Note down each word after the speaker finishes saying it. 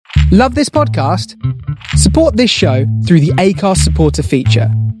Love this podcast? Support this show through the Acast supporter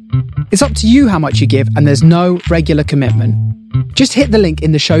feature. It's up to you how much you give, and there's no regular commitment. Just hit the link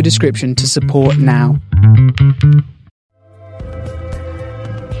in the show description to support now.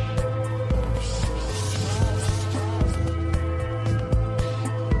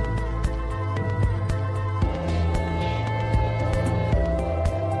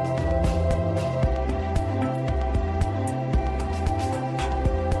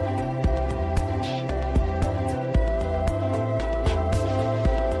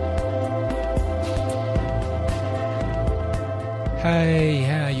 Hey,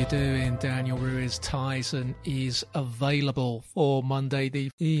 how you doing? Daniel Ruiz Tyson is available for Monday the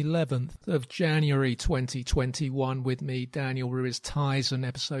 11th of January 2021 with me, Daniel Ruiz Tyson,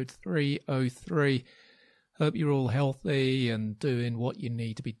 episode 303. Hope you're all healthy and doing what you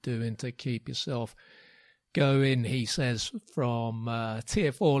need to be doing to keep yourself going, he says, from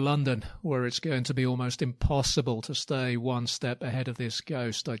Tier 4 London, where it's going to be almost impossible to stay one step ahead of this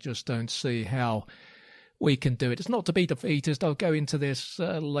ghost. I just don't see how we can do it. It's not to be defeatist. I'll go into this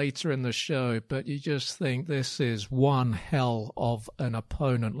later in the show, but you just think this is one hell of an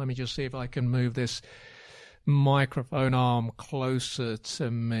opponent. Let me just see if I can move this microphone arm closer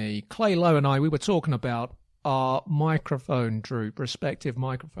to me. Clay Lowe and I, we were talking about our microphone droop, respective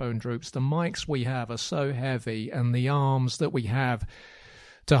microphone droops. The mics we have are so heavy, and the arms that we have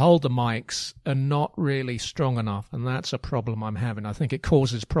to hold the mics are not really strong enough, and that's a problem I'm having. I think it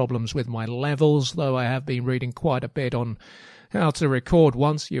causes problems with my levels, though I have been reading quite a bit on how to record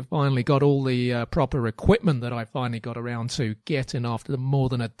once you've finally got all the proper equipment that I finally got around to getting after more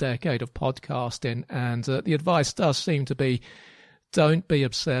than a decade of podcasting. And the advice does seem to be, don't be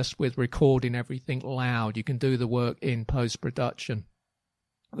obsessed with recording everything loud. You can do the work in post-production.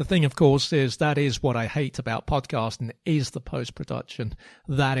 The thing, of course, is that is what I hate about podcasting, is the post-production.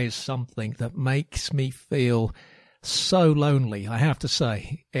 That is something that makes me feel so lonely, I have to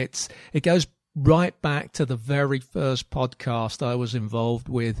say. It goes right back to the very first podcast I was involved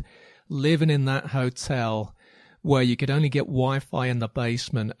with, living in that hotel where you could only get Wi-Fi in the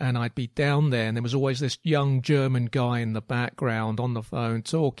basement, and I'd be down there, and there was always this young German guy in the background on the phone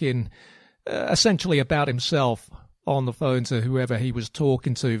talking essentially about himself on the phone to whoever he was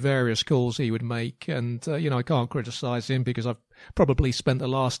talking to, various calls he would make. And, I can't criticize him because I've probably spent the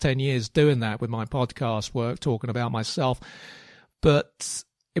last 10 years doing that with my podcast work, talking about myself. But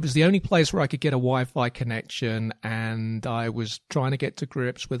it was the only place where I could get a Wi-Fi connection, and I was trying to get to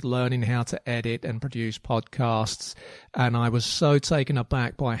grips with learning how to edit and produce podcasts. And I was so taken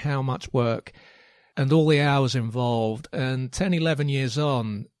aback by how much work and all the hours involved. And 10, 11 years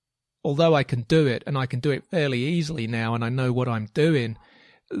on, although I can do it, and I can do it fairly easily now, and I know what I'm doing,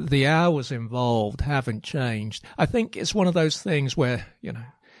 the hours involved haven't changed. I think it's one of those things where,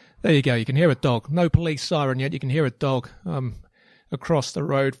 there you go, you can hear a dog. No police siren yet, you can hear a dog across the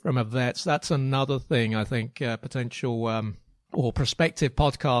road from a vet's. That's another thing I think potential or prospective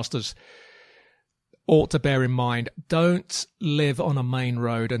podcasters ought to bear in mind. Don't live on a main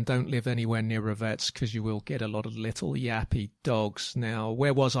road and don't live anywhere near a vet's, because you will get a lot of little yappy dogs. Now,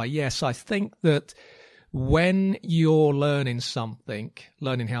 where was I? Yes, I think that when you're learning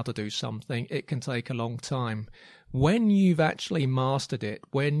how to do something, it can take a long time. When you've actually mastered it,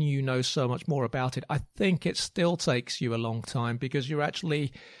 when you know so much more about it, I think it still takes you a long time, because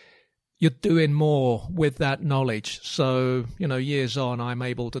you're doing more with that knowledge. So, years on, I'm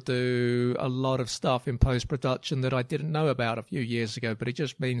able to do a lot of stuff in post-production that I didn't know about a few years ago, but it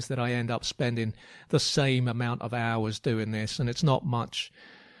just means that I end up spending the same amount of hours doing this, and it's not much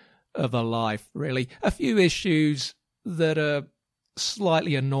of a life, really. A few issues that are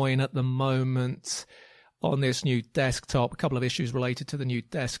slightly annoying at the moment on this new desktop, a couple of issues related to the new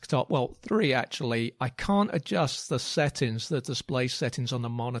desktop. Well, 3 actually. I can't adjust the settings, the display settings on the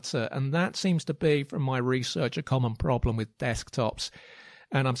monitor, and that seems to be, from my research, a common problem with desktops.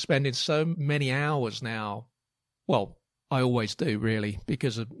 And I'm spending so many hours now. Well, I always do, really,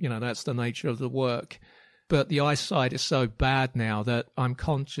 because of, that's the nature of the work. But the eyesight is so bad now that I'm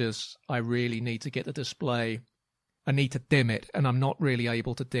conscious I really need to get the display. I need to dim it, and I'm not really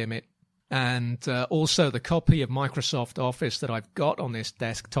able to dim it. And also the copy of Microsoft Office that I've got on this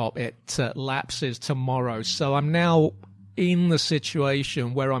desktop, it lapses tomorrow. So I'm now in the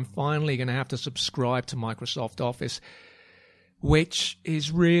situation where I'm finally going to have to subscribe to Microsoft Office, which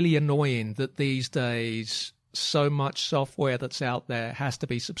is really annoying that these days so much software that's out there has to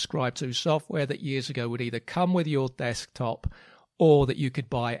be subscribed to. Software that years ago would either come with your desktop or that you could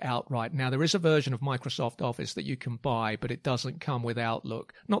buy outright. Now, there is a version of Microsoft Office that you can buy, but it doesn't come with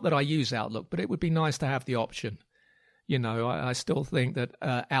Outlook. Not that I use Outlook, but it would be nice to have the option. I still think that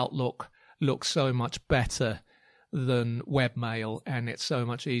Outlook looks so much better than webmail, and it's so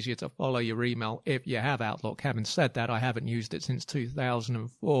much easier to follow your email if you have Outlook. Having said that, I haven't used it since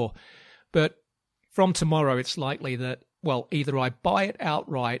 2004. But from tomorrow, it's likely that, well, either I buy it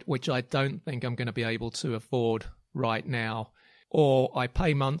outright, which I don't think I'm going to be able to afford right now, or I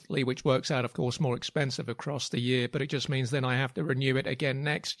pay monthly, which works out, of course, more expensive across the year, but it just means then I have to renew it again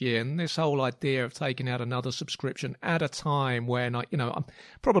next year. And this whole idea of taking out another subscription at a time when I'm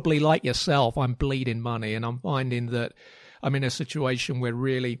probably like yourself, I'm bleeding money, and I'm finding that I'm in a situation where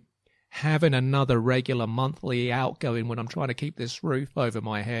really having another regular monthly outgoing when I'm trying to keep this roof over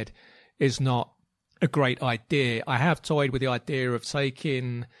my head is not a great idea. I have toyed with the idea of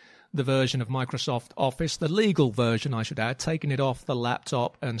taking the version of Microsoft Office, the legal version, I should add, taking it off the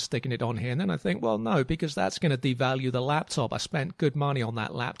laptop and sticking it on here. And then I think, well, no, because that's going to devalue the laptop. I spent good money on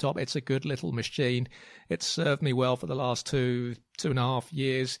that laptop. It's a good little machine. It's served me well for the last two and a half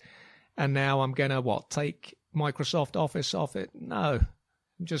years. And now I'm going to, take Microsoft Office off it? No.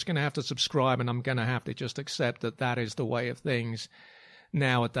 I'm just going to have to subscribe, and I'm going to have to just accept that that is the way of things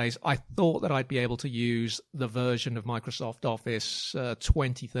nowadays. I thought that I'd be able to use the version of Microsoft Office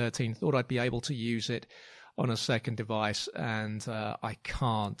 2013, thought I'd be able to use it on a second device, and I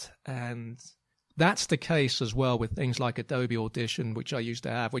can't. And that's the case as well with things like Adobe Audition, which I used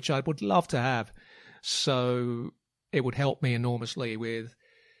to have, which I would love to have. So it would help me enormously with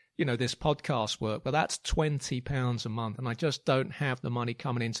this podcast work, but that's £20 a month, and I just don't have the money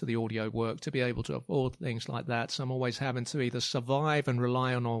coming into the audio work to be able to afford things like that. So I'm always having to either survive and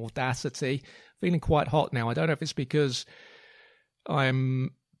rely on Audacity. Feeling quite hot now. I don't know if it's because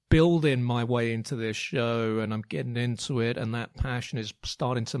I'm building my way into this show and I'm getting into it, and that passion is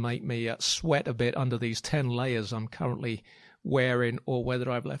starting to make me sweat a bit under these 10 layers I'm currently wearing, or whether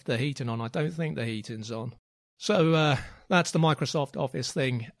I've left the heating on. I don't think the heating's on. So that's the Microsoft Office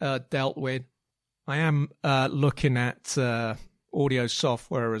thing dealt with. I am looking at audio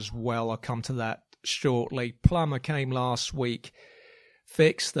software as well. I'll come to that shortly. Plumber came last week,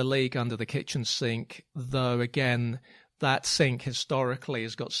 fixed the leak under the kitchen sink, though, again, that sink historically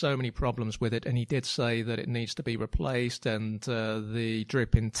has got so many problems with it, and he did say that it needs to be replaced, and the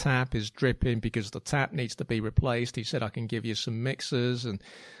dripping tap is dripping because the tap needs to be replaced. He said, I can give you some mixers and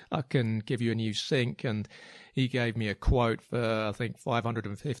I can give you a new sink, and he gave me a quote for, I think,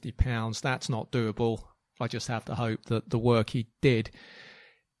 £550. That's not doable. I just have to hope that the work he did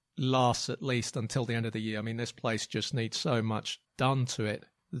lasts at least until the end of the year. I mean, this place just needs so much done to it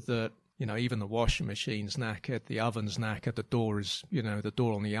that, even the washing machine's knackered, the oven's knackered, the door is, the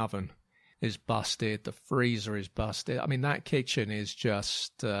door on the oven is busted, the freezer is busted. I mean, that kitchen is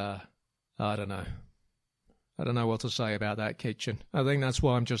just, I don't know. I don't know what to say about that kitchen. I think that's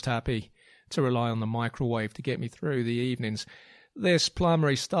why I'm just happy to rely on the microwave to get me through the evenings. This plumber,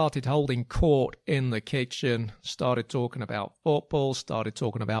 he started holding court in the kitchen, started talking about football, started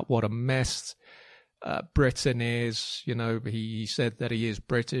talking about what a mess Britain is. He said that he is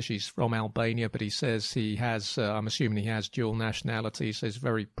British, he's from Albania, but he says he has, I'm assuming he has dual nationality, so he's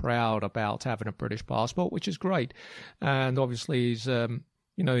very proud about having a British passport, which is great. And obviously he's,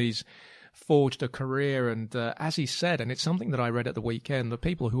 he's forged a career, and as he said, and it's something that I read at the weekend, the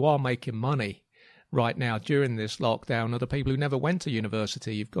people who are making money right now during this lockdown are the people who never went to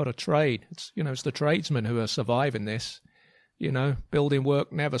university. You've got a trade. It's the tradesmen who are surviving this. Building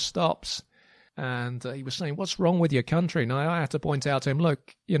work never stops. And he was saying, what's wrong with your country? And I had to point out to him,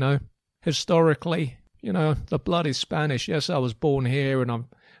 look, historically, the blood is Spanish. Yes, I was born here and I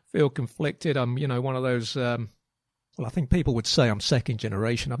feel conflicted. I'm, one of those, well, I think people would say I'm second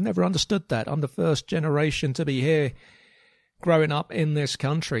generation. I've never understood that. I'm the first generation to be here growing up in this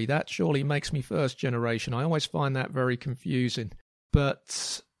country. That surely makes me first generation. I always find that very confusing.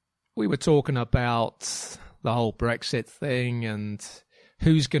 But we were talking about the whole Brexit thing and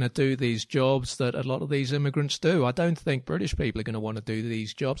who's going to do these jobs that a lot of these immigrants do. I don't think British people are going to want to do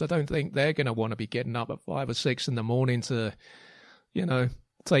these jobs. I don't think they're going to want to be getting up at 5 or 6 in the morning to,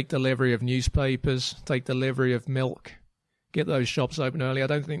 take delivery of newspapers, take delivery of milk, get those shops open early. I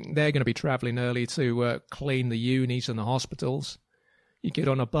don't think they're going to be travelling early to clean the unis and the hospitals. You get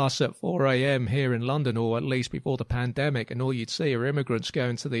on a bus at 4 a.m. here in London, or at least before the pandemic, and all you'd see are immigrants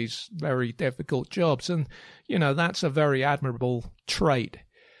going to these very difficult jobs. And, that's a very admirable trait.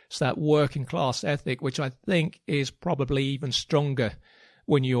 It's that working class ethic, which I think is probably even stronger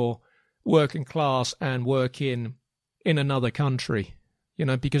when you're working class and working in another country.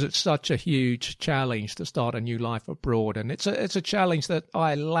 Because it's such a huge challenge to start a new life abroad. And it's a challenge that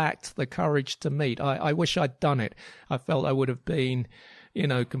I lacked the courage to meet. I wish I'd done it. I felt I would have been,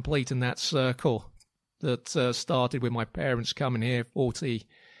 completing that circle that started with my parents coming here 40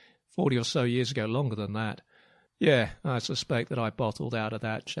 or so years ago, longer than that. Yeah, I suspect that I bottled out of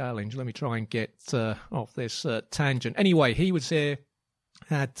that challenge. Let me try and get off this tangent. Anyway, he was here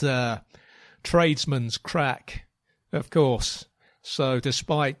at tradesman's crack, of course. So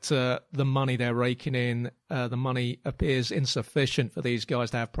despite the money they're raking in, the money appears insufficient for these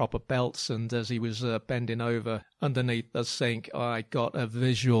guys to have proper belts. And as he was bending over underneath the sink, I got a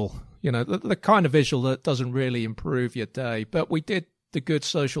visual, the kind of visual that doesn't really improve your day. But we did the good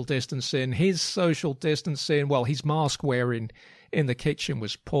social distancing. His social distancing, well, his mask wearing in the kitchen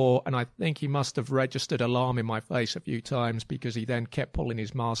was poor, and I think he must have registered alarm in my face a few times because he then kept pulling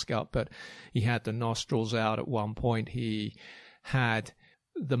his mask up, but he had the nostrils out at one point. He had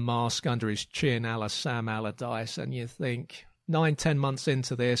the mask under his chin a la Sam Allardyce, and you think 9-10 months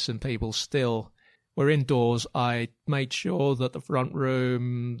into this and people still were indoors. I made sure that the front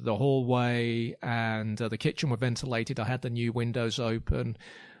room, the hallway, and the kitchen were ventilated. I had the new windows open.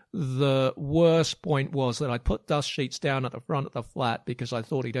 The worst point was that I'd put dust sheets down at the front of the flat because I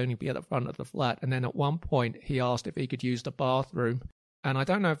thought he'd only be at the front of the flat. And then at one point he asked if he could use the bathroom. And I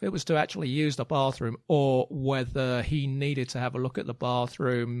don't know if it was to actually use the bathroom or whether he needed to have a look at the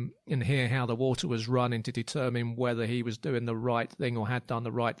bathroom and hear how the water was running to determine whether he was doing the right thing or had done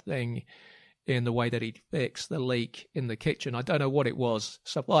the right thing in the way that he'd fixed the leak in the kitchen. I don't know what it was.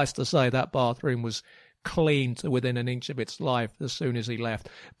 Suffice to say, that bathroom was clean to within an inch of its life as soon as he left.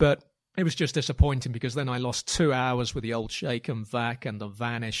 But it was just disappointing because then I lost 2 hours with the old shake and vac and the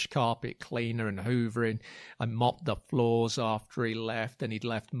Vanish carpet cleaner and hoovering. I mopped the floors after he left, and he'd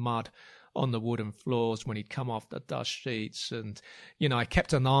left mud on the wooden floors when he'd come off the dust sheets. And, I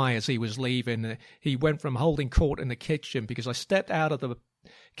kept an eye as he was leaving. He went from holding court in the kitchen because I stepped out of the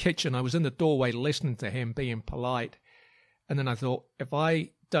kitchen. I was in the doorway listening to him being polite. And then I thought, if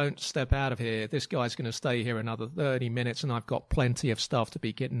I don't step out of here, this guy's going to stay here another 30 minutes and I've got plenty of stuff to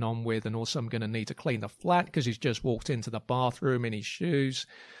be getting on with. And also I'm going to need to clean the flat because he's just walked into the bathroom in his shoes.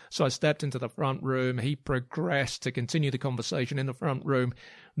 So I stepped into the front room. He progressed to continue the conversation in the front room,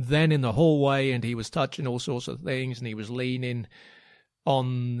 then in the hallway, and he was touching all sorts of things, and he was leaning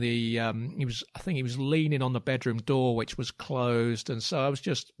on the he was leaning on the bedroom door, which was closed. And so I was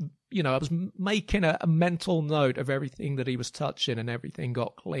just, I was making a mental note of everything that he was touching, and everything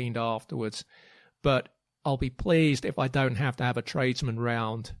got cleaned afterwards. But I'll be pleased if I don't have to have a tradesman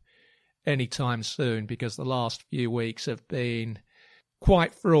round anytime soon, because the last few weeks have been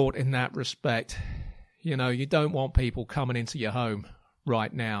quite fraught in that respect. You don't want people coming into your home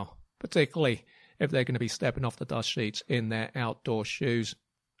right now, particularly if they're going to be stepping off the dust sheets in their outdoor shoes.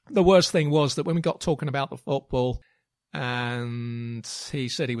 The worst thing was that when we got talking about the football, and he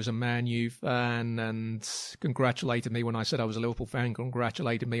said he was a Man U fan and congratulated me when I said I was a Liverpool fan,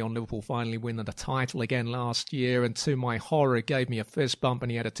 congratulated me on Liverpool finally winning the title again last year, and to my horror gave me a fist bump,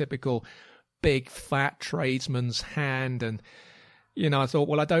 and he had a typical big fat tradesman's hand. And I thought,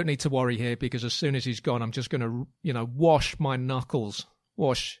 well, I don't need to worry here, because as soon as he's gone, I'm just going to wash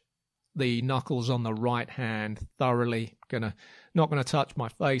the knuckles on the right hand thoroughly. Not going to touch my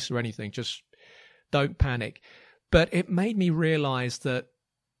face or anything. Just don't panic. But it made me realize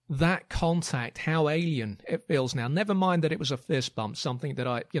that contact, how alien it feels now. Never mind that it was a fist bump, something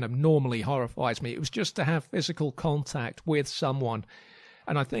that normally horrifies me. It was just to have physical contact with someone.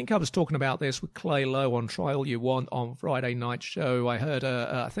 And I think I was talking about this with Clay Lowe on Try All You Want on Friday night show. I heard,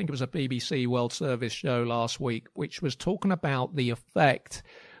 I think it was a BBC World Service show last week, which was talking about the effect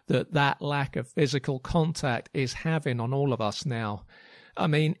that lack of physical contact is having on all of us now. I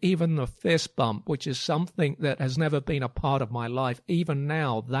mean, even the fist bump, which is something that has never been a part of my life, even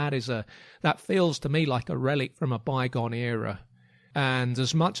now, that feels to me like a relic from a bygone era. And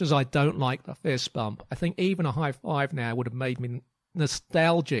as much as I don't like the fist bump, I think even a high five now would have made me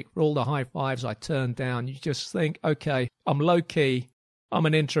nostalgic for all the high fives I turned down. You just think, okay, I'm low key, I'm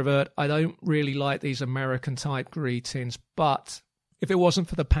an introvert, I don't really like these American type greetings, but if it wasn't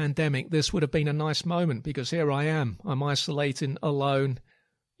for the pandemic, this would have been a nice moment, because here I am. I'm isolating, alone.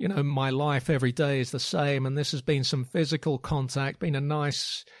 My life every day is the same, and this has been some physical contact, been a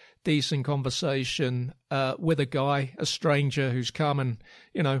nice, decent conversation with a guy, a stranger who's come and,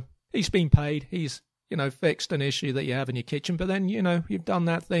 he's been paid. He's, fixed an issue that you have in your kitchen. But then, you've done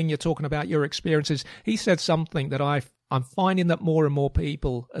that thing. You're talking about your experiences. He said something that I'm finding that more and more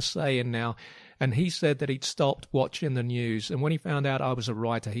people are saying now. And he said that he'd stopped watching the news. And when he found out I was a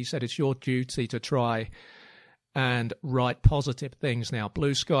writer, he said it's your duty to try and write positive things now,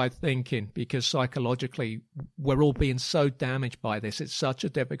 blue sky thinking, because psychologically we're all being so damaged by this. It's such a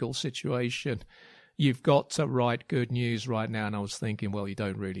difficult situation. You've got to write good news right now. And I was thinking, well, you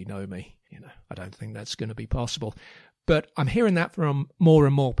don't really know me. I don't think that's going to be possible. But I'm hearing that from more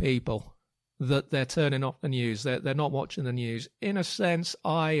and more people, that they're turning off the news. They're not watching the news. In a sense,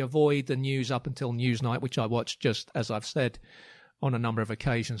 I avoid the news up until Newsnight, which I watch, just as I've said on a number of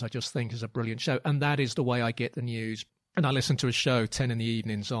occasions. I just think is a brilliant show. And that is the way I get the news. And I listen to a show 10 in the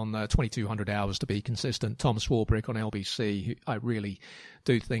evenings on 2200 hours to be consistent. Tom Swarbrick on LBC. I really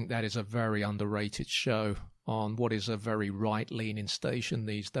do think that is a very underrated show on what is a very right-leaning station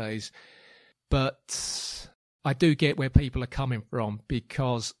these days. But I do get where people are coming from,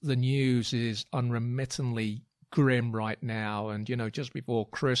 because the news is unremittingly grim right now. And, just before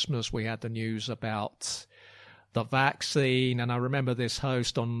Christmas, we had the news about the vaccine. And I remember this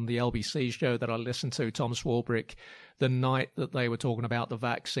host on the LBC show that I listened to, Tom Swarbrick, the night that they were talking about the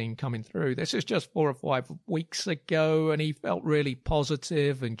vaccine coming through. This is just 4 or 5 weeks ago, and he felt really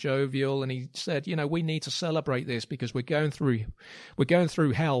positive and jovial, and he said, we need to celebrate this because we're going through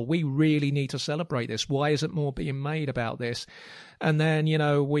hell. We really need to celebrate this. Why isn't more being made about this? And then,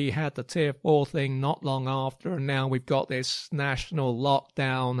 we had the Tier 4 thing not long after, and now we've got this national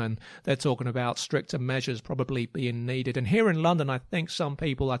lockdown, and they're talking about stricter measures probably being needed. And here in London, I think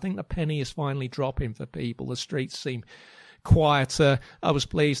the penny is finally dropping for people. The streets seem quieter. I was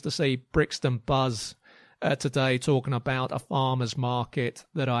pleased to see Brixton Buzz today talking about a farmer's market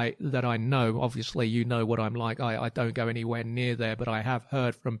that I know. Obviously, you know what I'm like. I don't go anywhere near there, but I have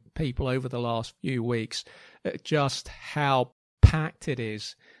heard from people over the last few weeks just how packed it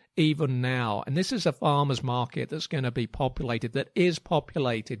is even now. And this is a farmer's market that's going to be populated, that is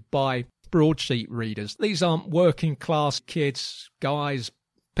populated by broadsheet readers. These aren't working class kids, guys,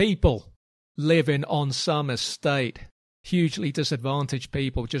 people living on some estate, hugely disadvantaged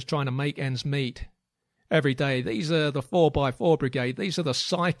people just trying to make ends meet every day. These are the 4x4 brigade. These are the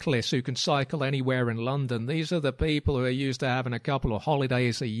cyclists who can cycle anywhere in London. These are the people who are used to having a couple of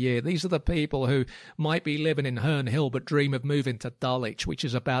holidays a year. These are the people who might be living in Herne Hill but dream of moving to Dulwich, which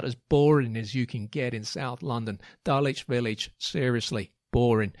is about as boring as you can get in South London. Dulwich Village, seriously,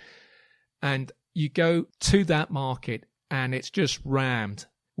 boring. And you go to that market and it's just rammed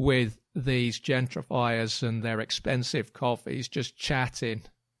with these gentrifiers and their expensive coffees just chatting.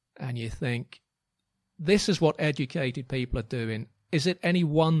 And you think, this is what educated people are doing. Is it any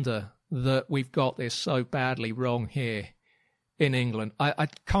wonder that we've got this so badly wrong here in England? I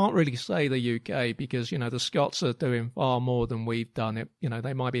can't really say the UK because, the Scots are doing far more than we've done. It.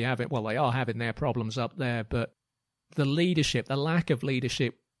 They might be they are having their problems up there, but the leadership, the lack of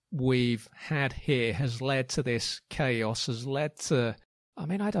leadership we've had here has led to this chaos, has led to,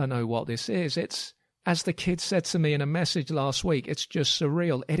 I don't know what this is. It's, as the kid said to me in a message last week, it's just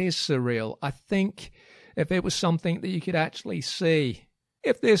surreal. It is surreal. I think if it was something that you could actually see,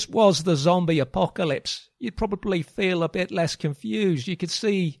 if this was the zombie apocalypse, you'd probably feel a bit less confused. You could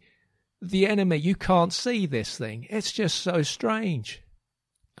see the enemy. You can't see this thing. It's just so strange.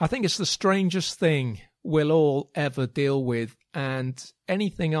 I think it's the strangest thing we'll all ever deal with, and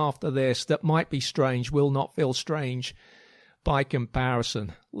anything after this that might be strange will not feel strange by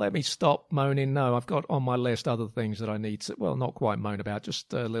comparison. Let me stop moaning. No, I've got on my list other things that I need to, not quite moan about,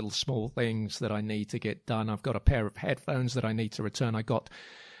 just little small things that I need to get done. I've got a pair of headphones that I need to return. I got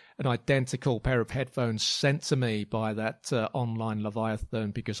an identical pair of headphones sent to me by that online Leviathan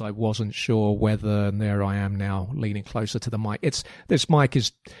because I wasn't sure whether, and there I am now leaning closer to the mic.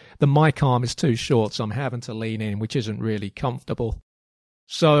 The mic arm is too short, so I'm having to lean in, which isn't really comfortable.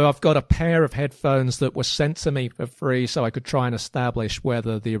 So I've got a pair of headphones that were sent to me for free so I could try and establish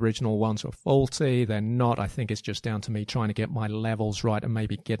whether the original ones were faulty. They're not. I think it's just down to me trying to get my levels right and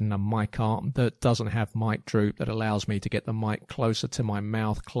maybe getting a mic arm that doesn't have mic droop, that allows me to get the mic closer to my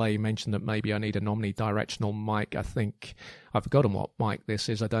mouth. Clay mentioned that maybe I need an omnidirectional mic. I think I've forgotten what mic this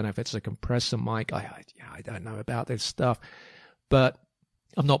is. I don't know if it's a compressor mic. I don't know about this stuff. But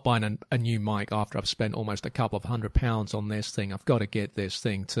I'm not buying a new mic after I've spent almost a couple of £100 on this thing. I've got to get this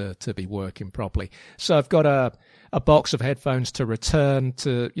thing to be working properly. So I've got a box of headphones to return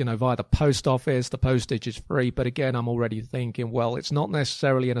to, via the post office. The postage is free. But again, I'm already thinking, it's not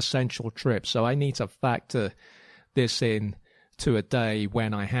necessarily an essential trip. So I need to factor this in to a day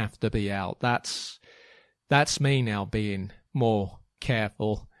when I have to be out. That's me now being more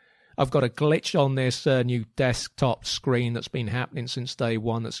careful. I've got a glitch on this new desktop screen that's been happening since day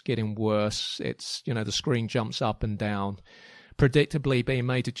one that's getting worse. It's, the screen jumps up and down, predictably being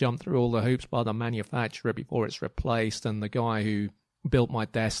made to jump through all the hoops by the manufacturer before it's replaced. And the guy who built my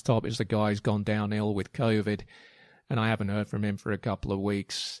desktop is the guy who's gone downhill with COVID, and I haven't heard from him for a couple of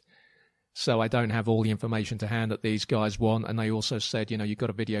weeks. So I don't have all the information to hand that these guys want. And they also said, you've got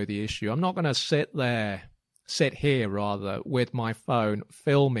to video the issue. I'm not going to sit here with my phone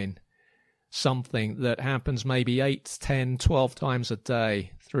filming something that happens maybe 8, 10, 12 times a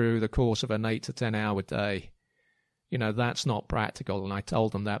day through the course of an 8 to 10 hour day. You know, that's not practical. And I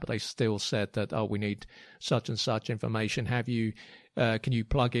told them that, but they still said that, oh, we need such and such information. Can you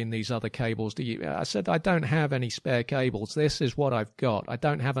plug in these other cables? I said, I don't have any spare cables. This is what I've got. I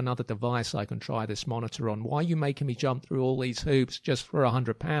don't have another device I can try this monitor on. Why are you making me jump through all these hoops just for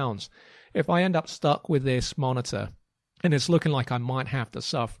 £100? If I end up stuck with this monitor and it's looking like I might have to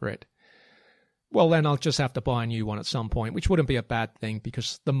suffer it, well, then I'll just have to buy a new one at some point, which wouldn't be a bad thing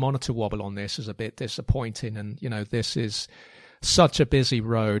because the monitor wobble on this is a bit disappointing. And, you know, this is such a busy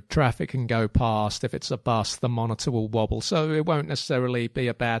road. Traffic can go past. If it's a bus, the monitor will wobble. So it won't necessarily be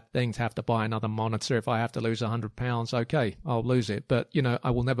a bad thing to have to buy another monitor. If I have to lose £100, okay, I'll lose it. But, you know,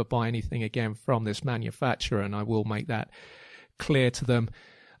 I will never buy anything again from this manufacturer, and I will make that clear to them.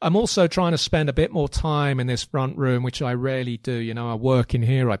 I'm also trying to spend a bit more time in this front room, which I rarely do. You know, I work in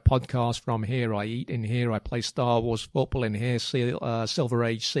here, I podcast from here, I eat in here, I play Star Wars football in here, Silver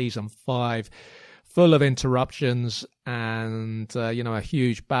Age Season 5, full of interruptions and, you know, a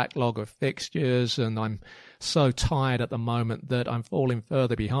huge backlog of fixtures. And I'm so tired at the moment that I'm falling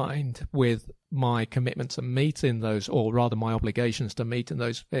further behind with my commitment to meeting those, or rather my obligations to meeting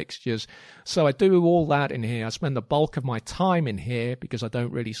those fixtures. So I do all that in here. I spend the bulk of my time in here because I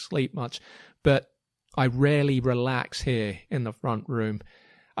don't really sleep much, but I rarely relax here in the front room.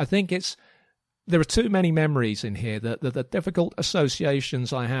 I think there are too many memories in here. The difficult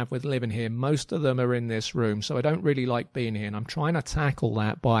associations I have with living here, most of them are in this room, so I don't really like being here, and I'm trying to tackle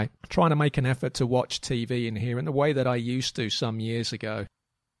that by trying to make an effort to watch TV in here in the way that I used to some years ago.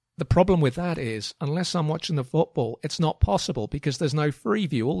 The problem with that is, unless I'm watching the football, it's not possible because there's no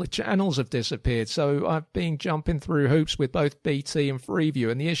Freeview. All the channels have disappeared. So I've been jumping through hoops with both BT and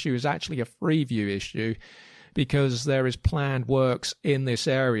Freeview, and the issue is actually a Freeview issue because there is planned works in this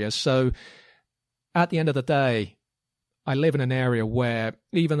area. So at the end of the day, I live in an area where,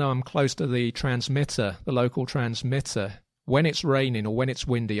 even though I'm close to the transmitter, the local transmitter, when it's raining or when it's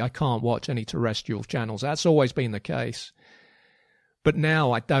windy, I can't watch any terrestrial channels. That's always been the case. But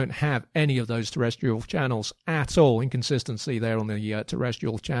now I don't have any of those terrestrial channels at all. Inconsistency there on the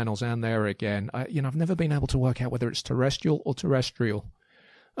terrestrial channels and there again. I've never been able to work out whether it's terrestrial or terrestrial.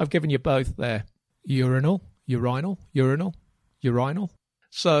 I've given you both there. Urinal, urinal, urinal, urinal.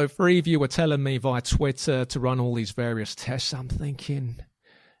 So Freeview were telling me via Twitter to run all these various tests. I'm thinking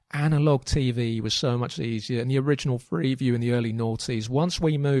analog TV was so much easier. And the original Freeview in the early noughties, once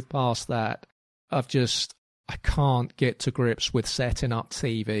we moved past that, I can't get to grips with setting up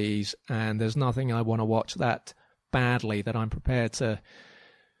TVs, and there's nothing I want to watch that badly that I'm prepared to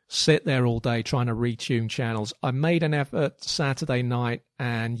sit there all day trying to retune channels. I made an effort Saturday night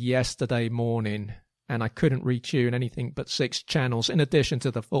and yesterday morning, and I couldn't retune anything but 6 channels in addition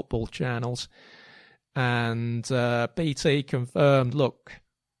to the football channels. And BT confirmed, look,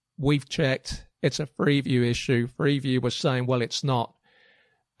 we've checked, it's a Freeview issue. Freeview was saying, well, it's not.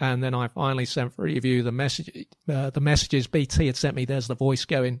 And then I finally sent Freeview the messages BT had sent me. There's the voice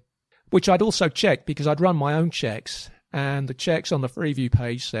going, which I'd also checked because I'd run my own checks. And the checks on the Freeview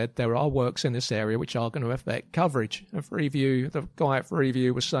page said there are works in this area which are going to affect coverage. And Freeview, the guy at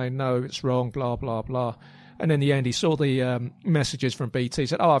Freeview was saying, no, it's wrong, blah, blah, blah. And in the end, he saw the messages from BT,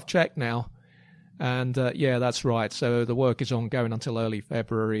 said, oh, I've checked now. And yeah, that's right. So the work is ongoing until early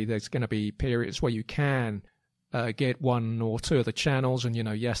February. There's going to be periods where you can get 1 or 2 of the channels. And,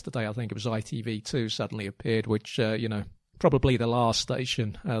 yesterday I think it was ITV2 suddenly appeared, which, probably the last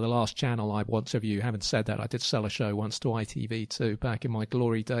station, the last channel I want of you. Having said that, I did sell a show once to ITV2 back in my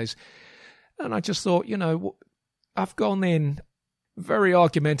glory days. And I just thought, I've gone in very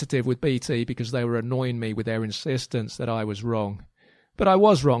argumentative with BT because they were annoying me with their insistence that I was wrong. But I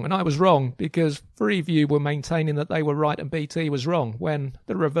was wrong, and I was wrong because Freeview were maintaining that they were right and BT was wrong when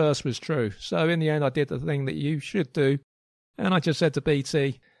the reverse was true. So in the end, I did the thing that you should do, and I just said to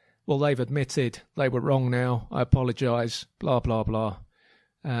BT, well, they've admitted they were wrong now. I apologise, blah, blah, blah.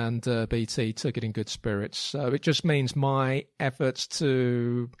 And BT took it in good spirits. So it just means my efforts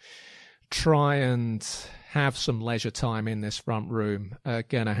to try and have some leisure time in this front room are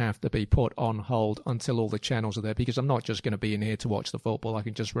going to have to be put on hold until all the channels are there, because I'm not just going to be in here to watch the football. I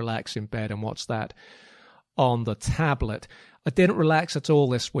can just relax in bed and watch that on the tablet. I didn't relax at all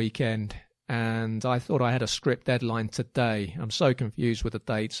this weekend, and I thought I had a script deadline today. I'm so confused with the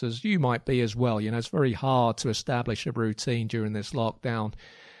dates, as you might be as well. It's very hard to establish a routine during this lockdown.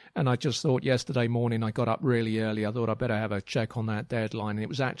 And I just thought yesterday morning, I got up really early. I thought I'd better have a check on that deadline. And it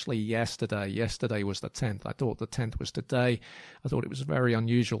was actually yesterday. Yesterday was the 10th. I thought the 10th was today. I thought it was very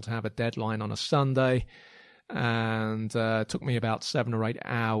unusual to have a deadline on a Sunday. and it took me about 7 or 8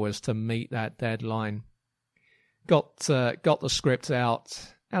 hours to meet that deadline. Got the script out,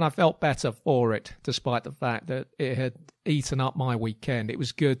 and I felt better for it, despite the fact that it had eaten up my weekend. It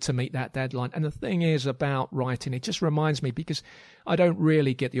was good to meet that deadline. And the thing is about writing, it just reminds me, because I don't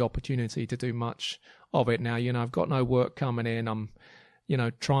really get the opportunity to do much of it now. You know, I've got no work coming in. I'm,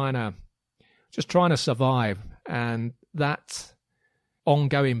 trying to survive. And that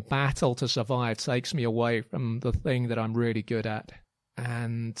ongoing battle to survive takes me away from the thing that I'm really good at.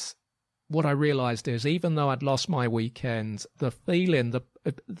 And what I realized is, even though I'd lost my weekend, the feeling,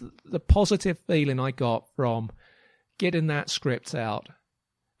 the positive feeling I got from getting that script out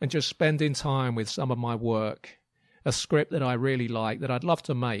and just spending time with some of my work, a script that I really like, that I'd love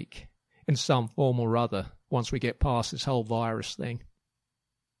to make in some form or other once we get past this whole virus thing.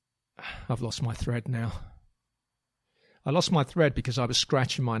 I've lost my thread now. I lost my thread because I was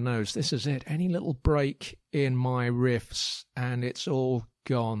scratching my nose. This is it. Any little break in my riffs and it's all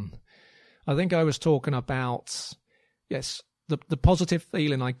gone. I think I was talking about, yes, the positive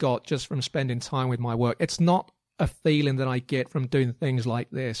feeling I got just from spending time with my work. It's not a feeling that I get from doing things like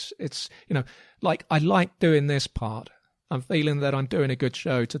this. It's, like I like doing this part. I'm feeling that I'm doing a good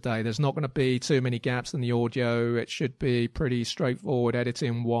show today. There's not going to be too many gaps in the audio. It should be pretty straightforward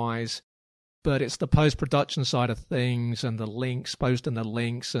editing-wise. But it's the post-production side of things and the links, posting the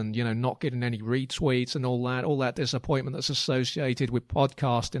links and, not getting any retweets and all that disappointment that's associated with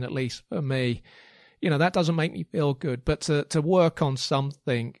podcasting, at least for me. That doesn't make me feel good. But to work on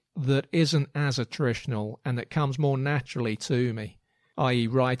something that isn't as attritional and that comes more naturally to me, i.e.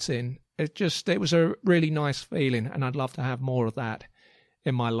 writing, it was a really nice feeling, and I'd love to have more of that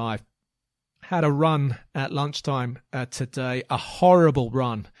in my life. Had a run at lunchtime today, a horrible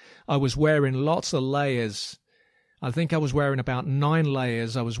run. I was wearing lots of layers. I think I was wearing about 9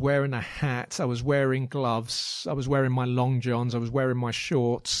 layers. I was wearing a hat. I was wearing gloves. I was wearing my long johns. I was wearing my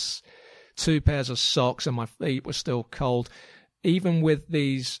shorts, 2 pairs of socks, and my feet were still cold. Even with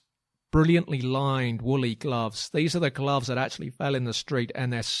these brilliantly lined woolly gloves, these are the gloves that actually fell in the street,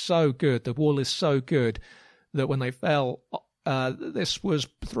 and they're so good. The wool is so good that when they fell, this was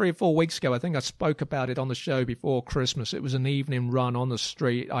 3 or 4 weeks ago. I think I spoke about it on the show before Christmas. It was an evening run on the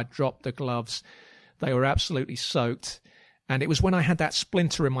street. I dropped the gloves. They were absolutely soaked. And it was when I had that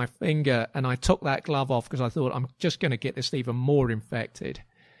splinter in my finger and I took that glove off because I thought, I'm just going to get this even more infected.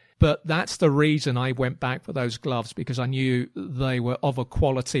 But that's the reason I went back for those gloves, because I knew they were of a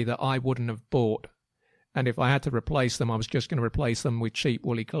quality that I wouldn't have bought. And if I had to replace them, I was just going to replace them with cheap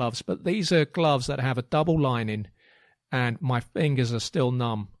woolly gloves. But these are gloves that have a double lining, and my fingers are still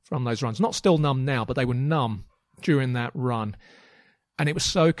numb from those runs. Not still numb now, but they were numb during that run. And it was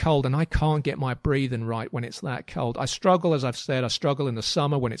so cold, and I can't get my breathing right when it's that cold. I struggle, as I've said, I struggle in the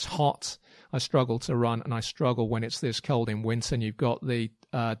summer when it's hot. I struggle to run, and I struggle when it's this cold in winter, and you've got the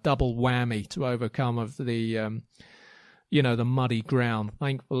double whammy to overcome of the, the muddy ground.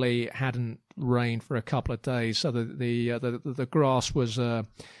 Thankfully, it hadn't rained for a couple of days, so the grass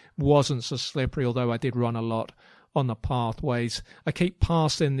wasn't so slippery, although I did run a lot on the pathways. I keep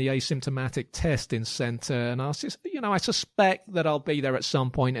passing the asymptomatic testing centre, and I suspect that I'll be there at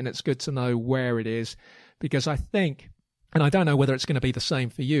some point, and it's good to know where it is, because I think, and I don't know whether it's going to be the same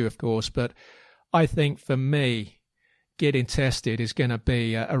for you, of course, but I think for me, getting tested is going to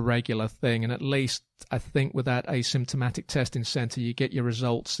be a regular thing. And at least I think with that asymptomatic testing centre, you get your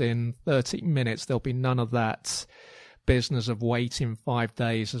results in 30 minutes. There'll be none of that business of waiting 5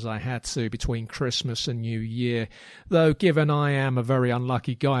 days as I had to between Christmas and New Year. Though given I am a very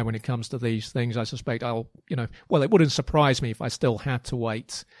unlucky guy when it comes to these things, I suspect it wouldn't surprise me if I still had to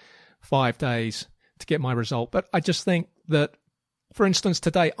wait 5 days to get my result. But I just think that, for instance,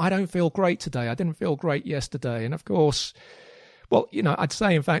 today, I don't feel great today. I didn't feel great yesterday. And of course, I'd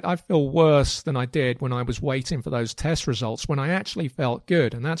say, in fact, I feel worse than I did when I was waiting for those test results, when I actually felt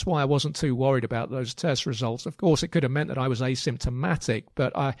good. And that's why I wasn't too worried about those test results. Of course, it could have meant that I was asymptomatic,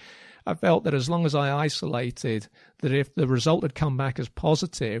 but I felt that as long as I isolated, that if the result had come back as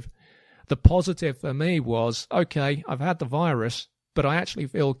positive, the positive for me was, okay, I've had the virus, but I actually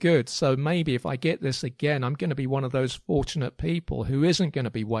feel good. So maybe if I get this again, I'm going to be one of those fortunate people who isn't going to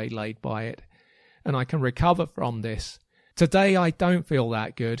be waylaid by it, and I can recover from this. Today, I don't feel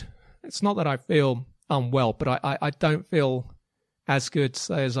that good. It's not that I feel unwell, but I don't feel as good,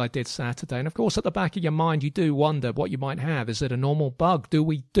 say, as I did Saturday. And of course, at the back of your mind, you do wonder what you might have. Is it a normal bug? Do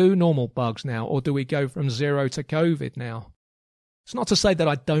we do normal bugs now, or do we go from zero to COVID now? It's not to say that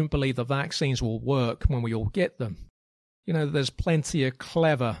I don't believe the vaccines will work when we all get them. There's plenty of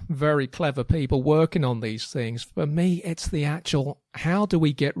clever, very clever people working on these things. For me, it's the actual, how do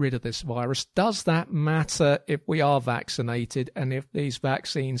we get rid of this virus? Does that matter if we are vaccinated and if these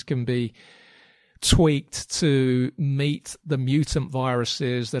vaccines can be tweaked to meet the mutant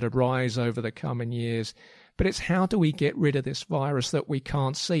viruses that arise over the coming years? But it's how do we get rid of this virus that we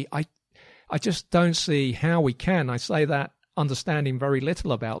can't see? I just don't see how we can. I say that understanding very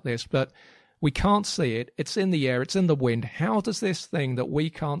little about this, but we can't see it. It's in the air. It's in the wind. How does this thing that we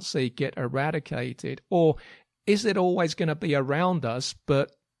can't see get eradicated? Or is it always going to be around us,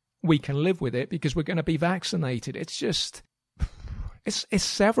 but we can live with it because we're going to be vaccinated? It's just, it's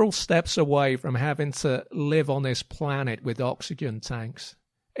several steps away from having to live on this planet with oxygen tanks.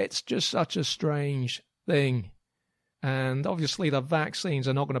 It's just such a strange thing. And obviously the vaccines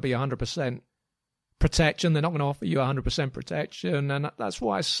are not going to be 100% protection. They're not going to offer you 100% protection. And that's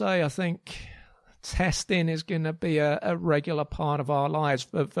why I say I think testing is going to be a regular part of our lives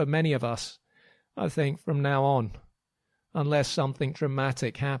for many of us, I think, from now on. Unless something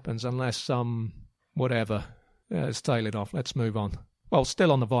dramatic happens, unless some whatever. It's tailing off. Let's move on. Well,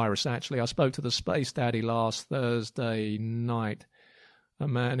 still on the virus, actually. I spoke to the Space Daddy last Thursday night. A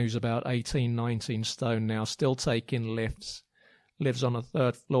man who's about 18, 19 stone now, still taking lifts. Lives on a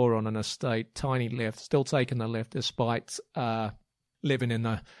third floor on an estate, tiny lift, still taking the lift despite living in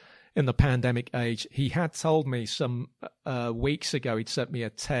the pandemic age. He had told me some weeks ago, he'd sent me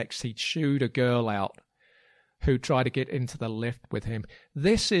a text, he'd shooed a girl out who tried to get into the lift with him.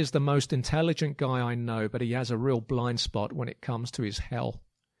 This is the most intelligent guy I know, but he has a real blind spot when it comes to his health.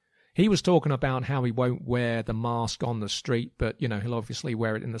 He was talking about how he won't wear the mask on the street, but, he'll obviously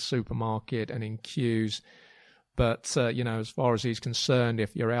wear it in the supermarket and in queues. But, as far as he's concerned,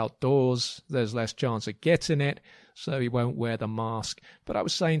 if you're outdoors, there's less chance of getting it, so he won't wear the mask. But I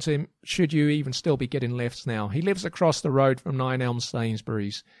was saying to him, should you even still be getting lifts now? He lives across the road from Nine Elms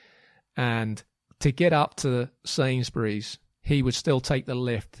Sainsbury's, and to get up to Sainsbury's, he would still take the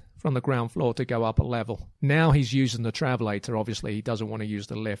lift from the ground floor to go up a level. Now he's using the travelator. Obviously, he doesn't want to use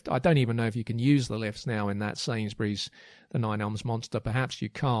the lift. I don't even know if you can use the lifts now in that Sainsbury's, the Nine Elms Monster. Perhaps you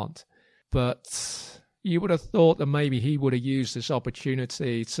can't. But you would have thought that maybe he would have used this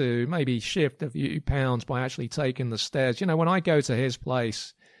opportunity to maybe shift a few pounds by actually taking the stairs. When I go to his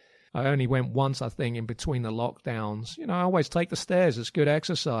place, I only went once, I think, in between the lockdowns. I always take the stairs. It's good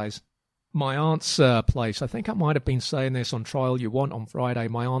exercise. My aunt's place, I think I might have been saying this on Trial You Want on Friday.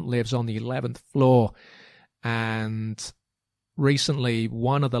 My aunt lives on the 11th floor, and recently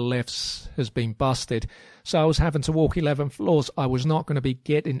one of the lifts has been busted. So I was having to walk 11 floors. I was not going to be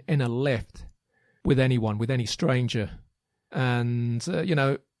getting in a lift with anyone, with any stranger. And,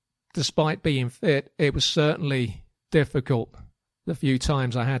 despite being fit, it was certainly difficult the few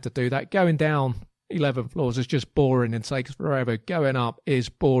times I had to do that. Going down 11 floors is just boring and takes forever. Going up is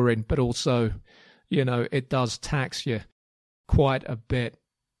boring, but also, it does tax you quite a bit.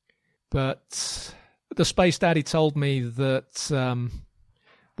 But the Space Daddy told me that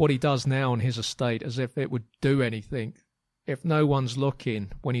what he does now on his estate, as if it would do anything, if no one's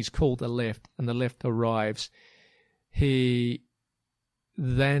looking when he's called the lift and the lift arrives, he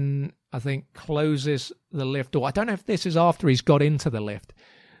then, I think, closes the lift door. I don't know if this is after he's got into the lift,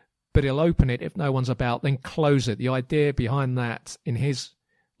 but he'll open it if no one's about, then close it. The idea behind that, in his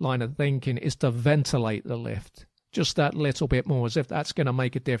line of thinking, is to ventilate the lift just that little bit more, as if that's going to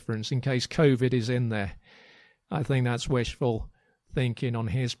make a difference in case COVID is in there. I think that's wishful thinking on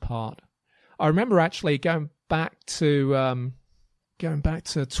his part. I remember actually going back to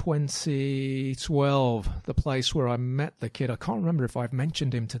 2012, the place where I met the kid. I can't remember if I've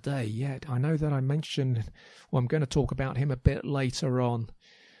mentioned him today yet. I know that I mentioned, I'm going to talk about him a bit later on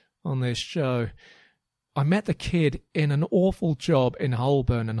this show. I met the kid in an awful job in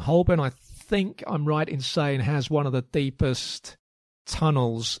Holborn, and Holborn, I think I'm right in saying, has one of the deepest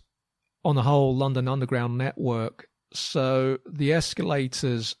tunnels on the whole London Underground network. So the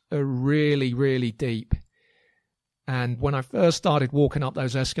escalators are really, really deep. And when I first started walking up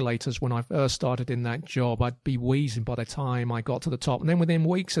those escalators, when I first started in that job, I'd be wheezing by the time I got to the top. And then within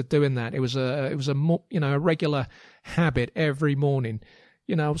weeks of doing that, it was a regular habit every morning.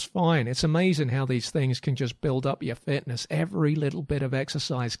 It was fine. It's amazing how these things can just build up your fitness. Every little bit of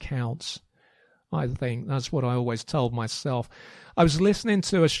exercise counts. I think that's what I always told myself. I was listening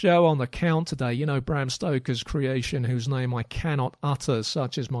to a show on The Count today, Bram Stoker's creation, whose name I cannot utter,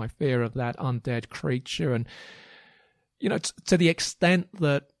 such is my fear of that undead creature. And, to the extent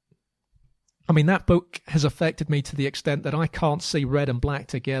that, that book has affected me to the extent that I can't see red and black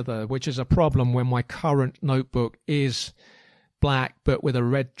together, which is a problem when my current notebook is black but with a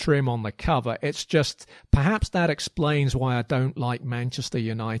red trim on the cover. It's just, perhaps that explains why I don't like Manchester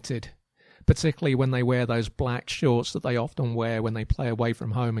United, particularly when they wear those black shorts that they often wear when they play away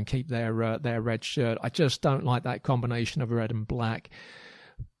from home and keep their red shirt. I just don't like that combination of red and black.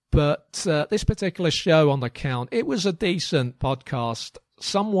 But this particular show on The Count, it was a decent podcast.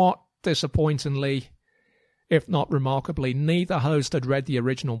 Somewhat disappointingly, if not remarkably, neither host had read the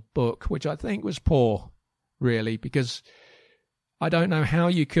original book, which I think was poor, really, because I don't know how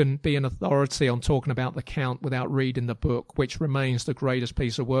you can be an authority on talking about The Count without reading the book, which remains the greatest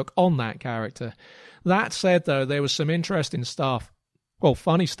piece of work on that character. That said, though, there was some interesting stuff, well,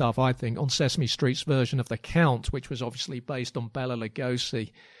 funny stuff, I think, on Sesame Street's version of The Count, which was obviously based on Bela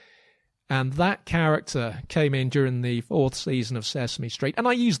Lugosi. And that character came in during the 4th season of Sesame Street. And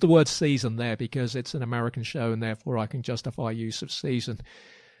I use the word season there because it's an American show and therefore I can justify use of season.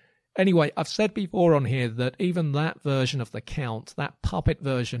 Anyway, I've said before on here that even that version of The Count, that puppet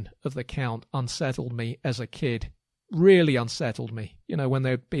version of The Count, unsettled me as a kid. Really unsettled me. You know, when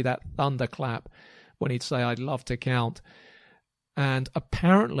there'd be that thunderclap when he'd say, "I'd love to count." And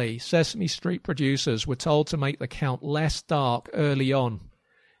apparently Sesame Street producers were told to make The Count less dark early on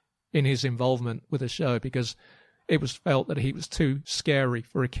in his involvement with the show because it was felt that he was too scary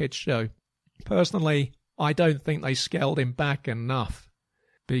for a kid's show. Personally, I don't think they scaled him back enough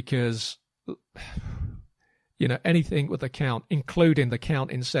because, you know, anything with The Count, including The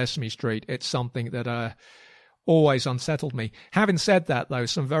Count in Sesame Street, it's something that always unsettled me. Having said that, though,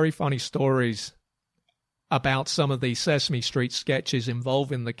 some very funny stories about some of the Sesame Street sketches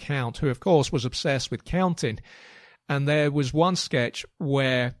involving The Count, who, of course, was obsessed with counting. And there was one sketch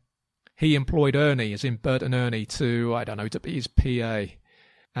where he employed Ernie, as in Bert and Ernie, to be his PA.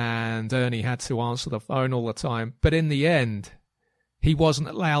 And Ernie had to answer the phone all the time. But in the end, he wasn't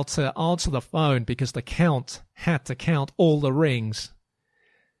allowed to answer the phone because the Count had to count all the rings,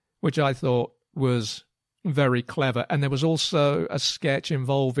 which I thought was very clever. And there was also a sketch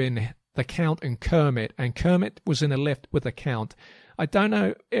involving the Count and Kermit was in a lift with the Count. I don't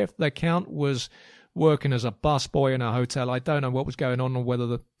know if the Count was working as a busboy in a hotel. I don't know what was going on or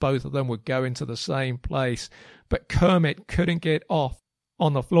whether both of them were going to the same place. But Kermit couldn't get off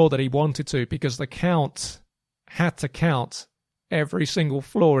on the floor that he wanted to because the Count had to count every single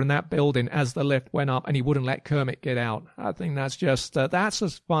floor in that building as the lift went up, and he wouldn't let Kermit get out. I think that's just, that's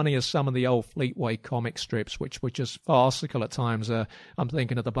as funny as some of the old Fleetway comic strips, which were just farcical at times. I'm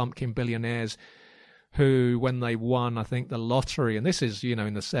thinking of the Bumpkin Billionaires, who, when they won, I think, the lottery, and this is, you know,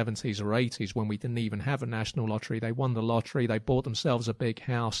 in the 70s or 80s when we didn't even have a national lottery, they won the lottery, they bought themselves a big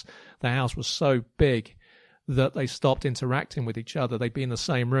house. The house was so big that they stopped interacting with each other. They'd be in the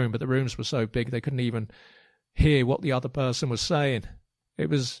same room, but the rooms were so big they couldn't even hear what the other person was saying. It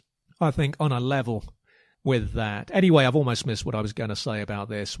was, I think, on a level with that. Anyway, I've almost missed what I was going to say about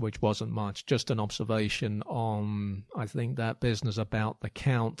this, which wasn't much, just an observation on, I think, that business about the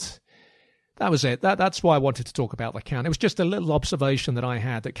Count. That was it. That's why I wanted to talk about The Count. It was just a little observation that I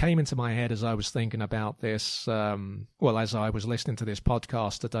had that came into my head as I was thinking about this, as I was listening to this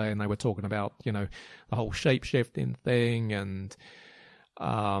podcast today, and they were talking about, you know, the whole shape-shifting thing and,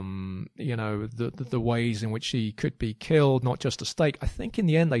 you know, the ways in which he could be killed, not just a stake. I think in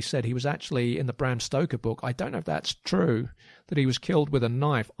the end they said he was actually, in the Bram Stoker book, I don't know if that's true, that he was killed with a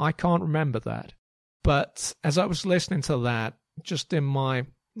knife. I can't remember that. But as I was listening to that, just in my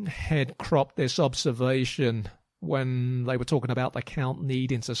head cropped this observation when they were talking about the Count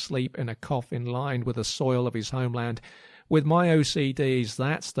needing to sleep in a coffin lined with the soil of his homeland. With my OCDs,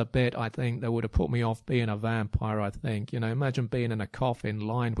 that's the bit, I think, that would have put me off being a vampire, I think. You know, imagine being in a coffin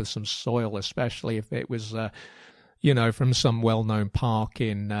lined with some soil, especially if it was, you know, from some well-known park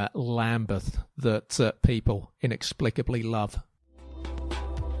in Lambeth that people inexplicably love.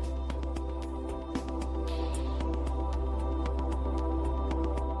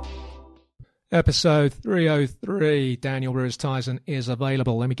 Episode 303, Daniel Ruiz Tyson, is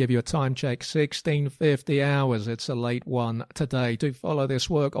available. Let me give you a time check, 1650 hours. It's a late one today. Do follow this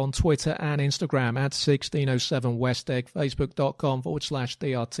work on Twitter and Instagram at 1607 West Egg,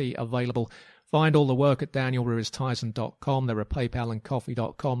 facebook.com/DRT available. Find all the work at danielruiztyson.com. There are PayPal and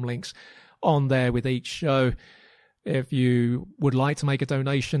coffee.com links on there with each show. If you would like to make a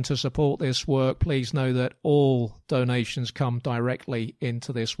donation to support this work, please know that all donations come directly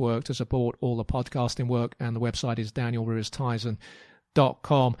into this work to support all the podcasting work, and the website is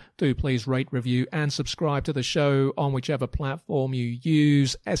danielruiztyson.com. Do please rate, review, and subscribe to the show on whichever platform you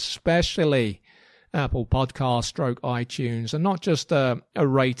use, especially Apple Podcasts, iTunes, and not just a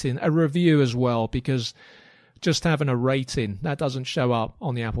rating, a review as well, because just having a rating, that doesn't show up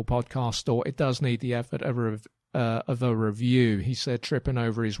on the Apple Podcast Store. It does need the effort of of a review. He said, tripping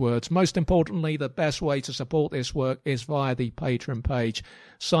over his words, most importantly, the best way to support this work is via the Patreon page.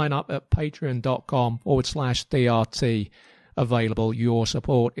 Sign up at patreon.com/DRT. Available. Your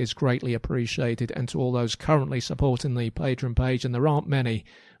support is greatly appreciated. And to all those currently supporting the Patreon page, and there aren't many,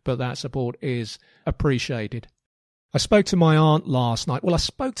 but that support is appreciated. I spoke to my aunt last night. Well, I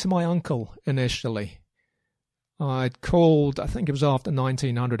spoke to my uncle initially. I'd called, I think it was after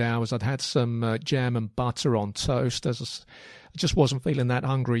 1900 hours. I'd had some jam and butter on toast. I just wasn't feeling that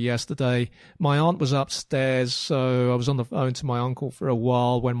hungry yesterday. My aunt was upstairs, so I was on the phone to my uncle for a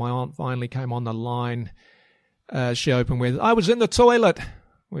while. When my aunt finally came on the line, she opened with, I was in the toilet,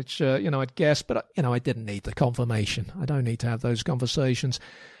 which, I'd guessed, but, I didn't need the confirmation. I don't need to have those conversations.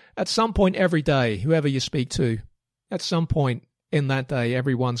 At some point every day, whoever you speak to, at some point in that day,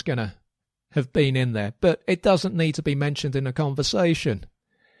 everyone's going to have been in there, but it doesn't need to be mentioned in a conversation.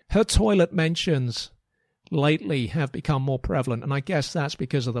 Her toilet mentions lately have become more prevalent, and I guess that's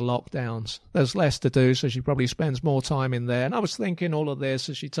because of the lockdowns. There's less to do, so she probably spends more time in there. And I was thinking all of this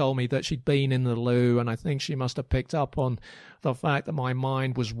as she told me that she'd been in the loo, and I think she must have picked up on the fact that my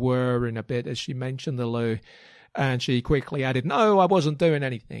mind was whirring a bit as she mentioned the loo, and she quickly added, no, I wasn't doing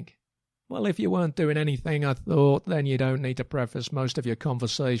anything. Well, if you weren't doing anything, I thought, then you don't need to preface most of your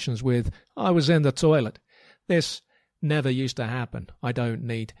conversations with, I was in the toilet. This never used to happen. I don't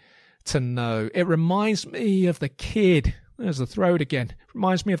need to know. It reminds me of the kid. There's the throat again. It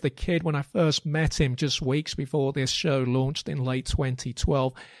reminds me of the kid when I first met him just weeks before this show launched in late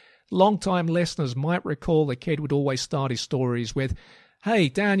 2012. Long-time listeners might recall the kid would always start his stories with, hey,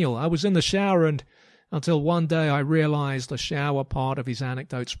 Daniel, I was in the shower, and until one day I realized the shower part of his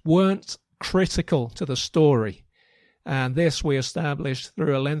anecdotes weren't critical to the story. And this we established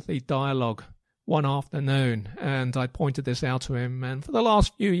through a lengthy dialogue one afternoon, and I pointed this out to him. And for the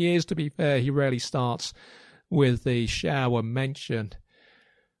last few years, to be fair, he rarely starts with the shower mentioned.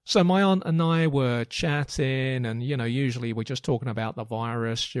 So my aunt and I were chatting, and, usually we're just talking about the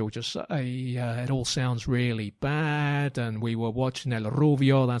virus. She'll just say, it all sounds really bad. And we were watching El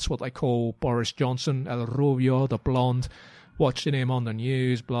Rubio, that's what they call Boris Johnson, El Rubio, the blonde, watching him on the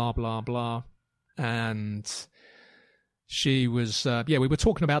news, blah, blah, blah. And she was, we were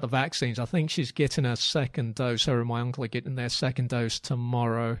talking about the vaccines. I think she's getting her second dose. Her and my uncle are getting their second dose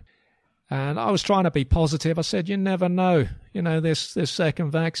tomorrow. And I was trying to be positive. I said, you never know. This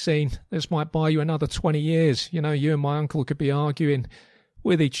second vaccine, this might buy you another 20 years. You and my uncle could be arguing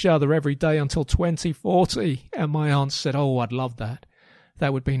with each other every day until 2040. And my aunt said, oh, I'd love that.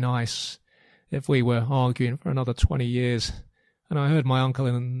 That would be nice if we were arguing for another 20 years. And I heard my uncle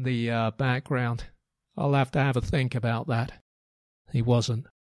in the background. I'll have to have a think about that. He wasn't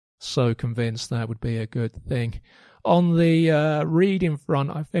so convinced that would be a good thing. On the reading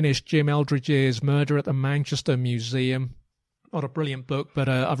front, I finished Jim Eldridge's Murder at the Manchester Museum. Not a brilliant book, but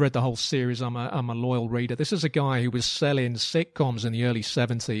I've read the whole series. I'm a loyal reader. This is a guy who was selling sitcoms in the early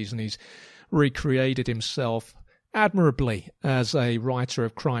 70s, and he's recreated himself admirably as a writer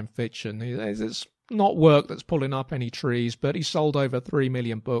of crime fiction. It's not work that's pulling up any trees, but he's sold over 3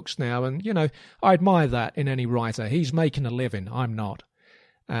 million books now, and, I admire that in any writer. He's making a living. I'm not.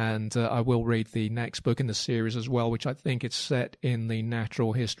 And I will read the next book in the series as well, which I think it's set in the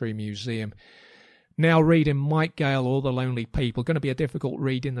Natural History Museum. Now reading Mike Gale, All the Lonely People, going to be a difficult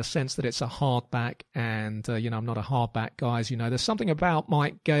read in the sense that it's a hardback, and, I'm not a hardback guy, as you know. There's something about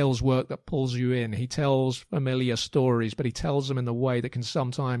Mike Gale's work that pulls you in. He tells familiar stories, but he tells them in the way that can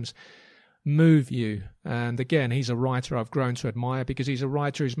sometimes move you. And again, he's a writer I've grown to admire because he's a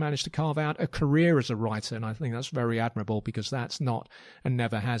writer who's managed to carve out a career as a writer, and I think that's very admirable because that's not and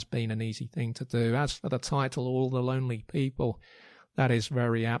never has been an easy thing to do. As for the title, All the Lonely People, that is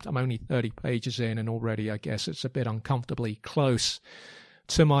very apt. I'm only 30 pages in, and already I guess it's a bit uncomfortably close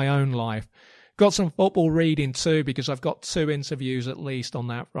to my own life. Got some football reading too, because I've got 2 interviews at least on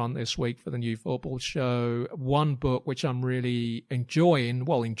that front this week for the new football show. One book which I'm really enjoying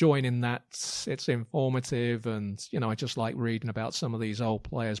in that it's informative, and, I just like reading about some of these old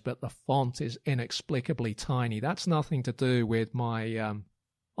players, but the font is inexplicably tiny. That's nothing to do with my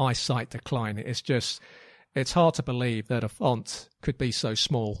eyesight decline. It's hard to believe that a font could be so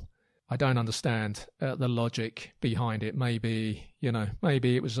small. I don't understand the logic behind it. Maybe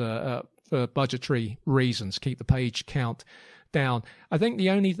it was for budgetary reasons, keep the page count down. I think the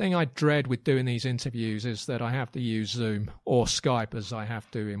only thing I dread with doing these interviews is that I have to use Zoom or Skype, as I have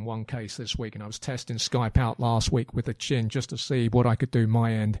to in one case this week. And I was testing Skype out last week with the Chin just to see what I could do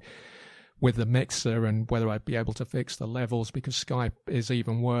my end with the mixer and whether I'd be able to fix the levels, because Skype is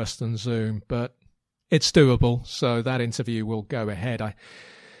even worse than Zoom. But it's doable, so that interview will go ahead.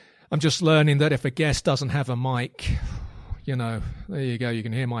 I'm just learning that if a guest doesn't have a mic, you know, there you go. You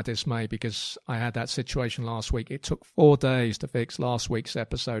can hear my dismay because I had that situation last week. It took 4 days to fix last week's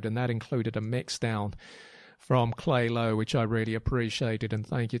episode, and that included a mix down from Clay Lowe, which I really appreciated, and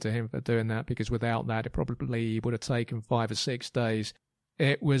thank you to him for doing that, because without that, it probably would have taken 5 or 6 days.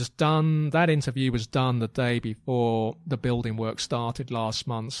 It was done, that interview was done the day before the building work started last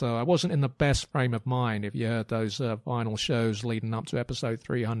month, so I wasn't in the best frame of mind. If you heard those final shows leading up to episode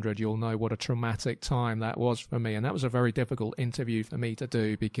 300, you'll know what a traumatic time that was for me, and that was a very difficult interview for me to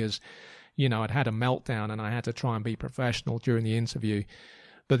do because, you know, I'd had a meltdown and I had to try and be professional during the interview.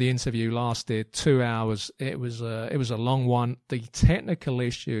 But the interview lasted 2 hours. It was a long one. The technical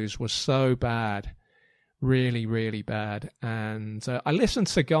issues were so bad. Really, really bad. And I listened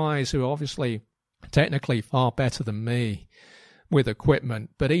to guys who are obviously technically far better than me with equipment.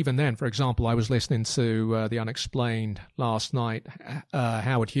 But even then, for example, I was listening to The Unexplained last night,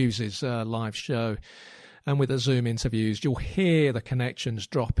 Howard Hughes' live show. And with the Zoom interviews, you'll hear the connections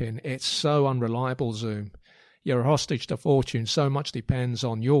dropping. It's so unreliable, Zoom. You're a hostage to fortune. So much depends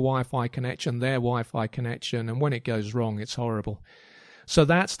on your Wi-Fi connection, their Wi-Fi connection. And when it goes wrong, it's horrible. So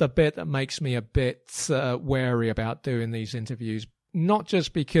that's the bit that makes me a bit wary about doing these interviews. Not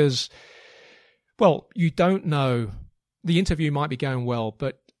just because, well, you don't know. The interview might be going well,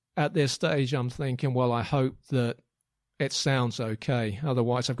 but at this stage I'm thinking, well, I hope that it sounds okay.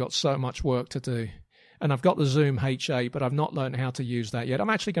 Otherwise, I've got so much work to do. And I've got the Zoom H8, but I've not learned how to use that yet. I'm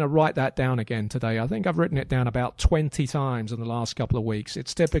actually going to write that down again today. I think I've written it down about 20 times in the last couple of weeks.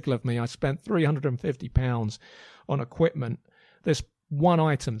 It's typical of me. I spent £350 on equipment. This one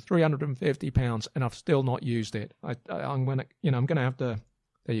item, £350, and I've still not used it. I'm going to have to,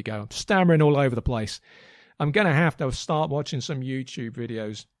 there you go, I'm stammering all over the place. I'm going to have to start watching some YouTube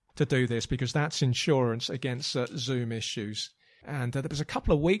videos to do this because that's insurance against Zoom issues. And there was a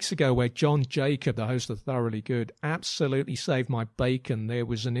couple of weeks ago where John Jacob, the host of Thoroughly Good, absolutely saved my bacon. There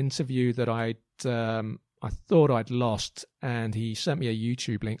was an interview that I thought I'd lost, and he sent me a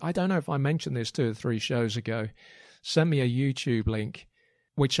YouTube link. I don't know if I mentioned this 2 or 3 shows ago. Sent me a YouTube link,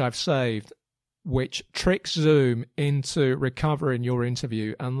 which I've saved, which tricks Zoom into recovering your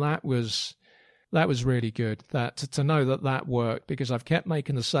interview. And that was really good, that to know that worked, because I've kept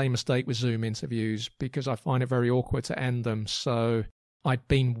making the same mistake with Zoom interviews because I find it very awkward to end them. So I'd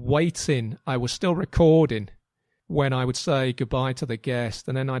been waiting. I was still recording when I would say goodbye to the guest,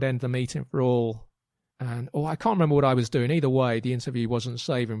 and then I'd end the meeting for all. And I can't remember what I was doing. Either way, the interview wasn't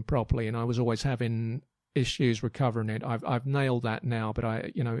saving properly, and I was always having issues recovering it. I've nailed that now, but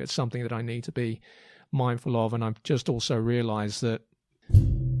it's something that I need to be mindful of. And I've just also realized that,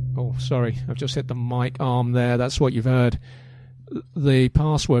 oh, sorry, I've just hit the mic arm there. That's what you've heard. The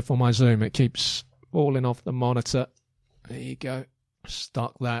password for my Zoom, it keeps falling off the monitor. There you go.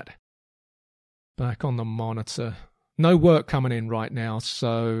 Stuck that back on the monitor. No work coming in right now,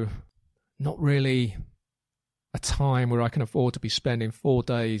 so not really a time where I can afford to be spending 4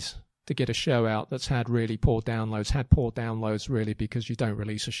 days to get a show out that's had really poor downloads, really, because you don't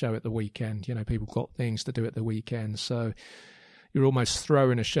release a show at the weekend. You know, people got things to do at the weekend, so you're almost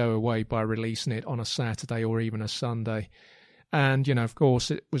throwing a show away by releasing it on a Saturday or even a Sunday. And, of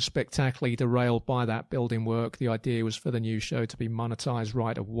course, it was spectacularly derailed by that building work. The idea was for the new show to be monetized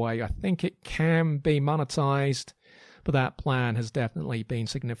right away. I think it can be monetized, but that plan has definitely been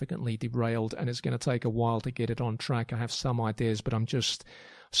significantly derailed, and it's going to take a while to get it on track. I have some ideas, but I'm just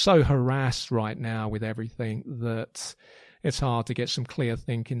so harassed right now with everything that it's hard to get some clear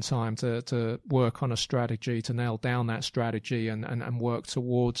thinking time to work on a strategy, to nail down that strategy and work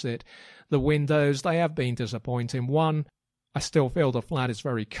towards it. The windows, they have been disappointing. One, I still feel the flat is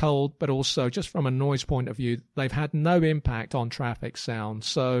very cold, but also just from a noise point of view, they've had no impact on traffic sound.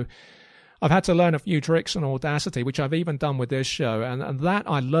 So I've had to learn a few tricks on Audacity, which I've even done with this show. And that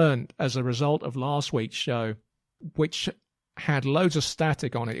I learned as a result of last week's show, which had loads of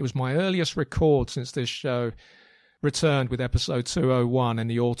static on it. It was my earliest record since this show returned with episode 201 in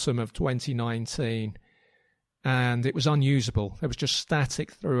the autumn of 2019. And it was unusable. There was just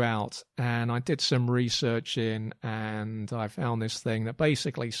static throughout. And I did some research and I found this thing that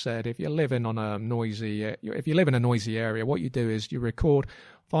basically said if you live in a noisy area, what you do is you record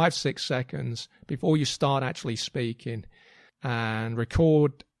 5-6 seconds before you start actually speaking, and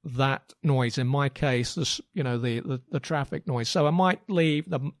record that noise. In my case, the traffic noise. So I might leave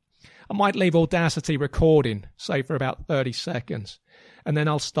Audacity recording, say for about 30 seconds, and then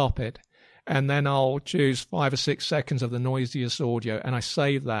I'll stop it. And then I'll choose 5 or 6 seconds of the noisiest audio, and I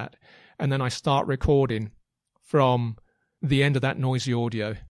save that. And then I start recording from the end of that noisy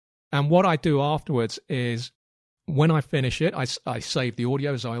audio. And what I do afterwards is when I finish it, I save the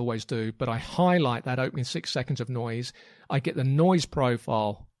audio as I always do, but I highlight that opening 6 seconds of noise. I get the noise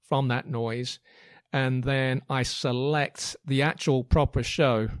profile from that noise, and then I select the actual proper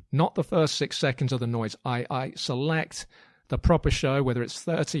show, not the first 6 seconds of the noise. I select the proper show, whether it's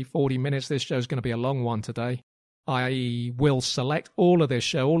 30, 40 minutes. This show's going to be a long one today. I will select all of this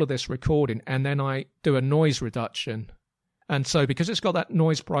show, all of this recording, and then I do a noise reduction. And so because it's got that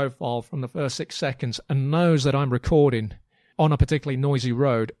noise profile from the first 6 seconds and knows that I'm recording on a particularly noisy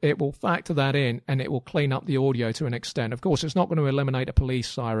road, it will factor that in and it will clean up the audio to an extent. Of course, it's not going to eliminate a police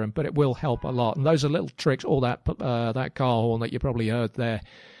siren, but it will help a lot. And those are little tricks, all that car horn that you probably heard there.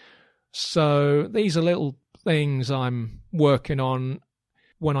 So these are little things I'm working on.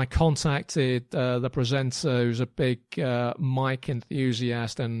 When I contacted the presenter, who's a big mic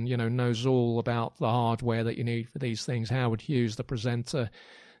enthusiast and, knows all about the hardware that you need for these things, Howard Hughes, the presenter,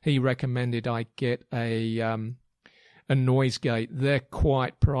 he recommended I get a noise gate. They're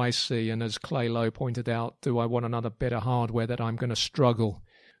quite pricey, and as Clay Lowe pointed out, do I want another bit of hardware that I'm going to struggle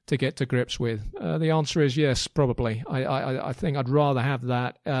to get to grips with? The answer is yes, probably. I think I'd rather have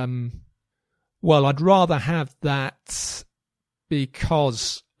that. I'd rather have that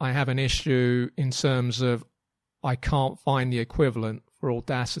because I have an issue in terms of I can't find the equivalent for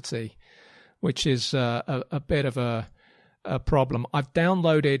Audacity, which is a bit of a problem. I've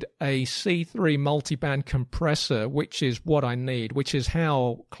downloaded a C3 multiband compressor, which is what I need, which is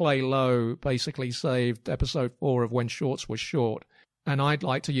how Clay Lowe basically saved episode 4 of When Shorts Was Short. And I'd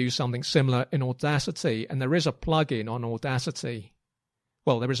like to use something similar in Audacity, and there is a plugin on Audacity.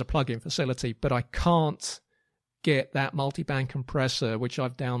 Well, there is a plugin facility, but I can't get that multiband compressor, which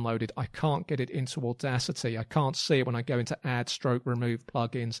I've downloaded. I can't get it into Audacity. I can't see it when I go into add stroke remove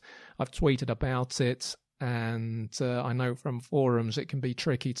plugins. I've tweeted about it, and I know from forums it can be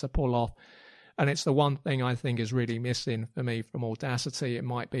tricky to pull off. And it's the one thing I think is really missing for me from Audacity. It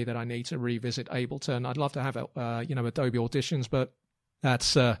might be that I need to revisit Ableton. I'd love to have Adobe Auditions, but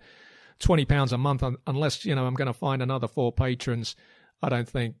that's £20 a month. Unless I'm going to find another 4 patrons, I don't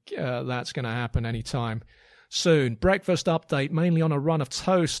think that's going to happen anytime soon. Breakfast update, mainly on a run of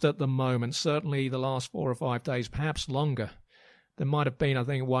toast at the moment, certainly the last 4 or 5 days, perhaps longer. There might have been, I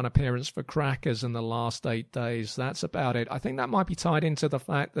think, 1 appearance for crackers in the last 8 days. That's about it. I think that might be tied into the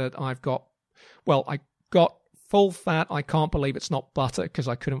fact that I got full fat. I can't believe it's not butter because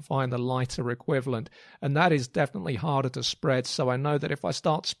I couldn't find the lighter equivalent. And that is definitely harder to spread. So I know that if I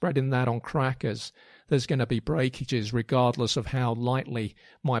start spreading that on crackers, there's going to be breakages regardless of how light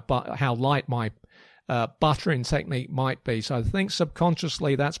my buttering technique might be. So I think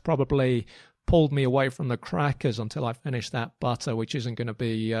subconsciously that's probably pulled me away from the crackers until I finish that butter, which isn't going to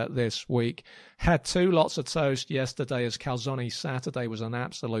be this week. Had 2 lots of toast yesterday, as Calzone Saturday was an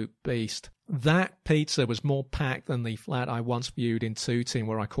absolute beast. That pizza was more packed than the flat I once viewed in Tooting,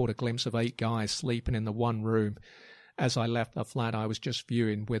 where I caught a glimpse of 8 guys sleeping in the one room as I left the flat I was just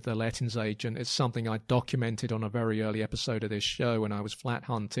viewing with the lettings agent. It's something I documented on a very early episode of this show when I was flat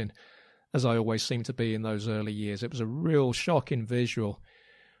hunting, as I always seem to be in those early years. It was a real shocking visual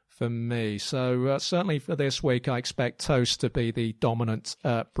for me. So certainly for this week, I expect toast to be the dominant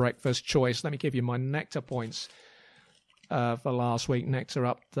breakfast choice. Let me give you my nectar points for last week. Nectar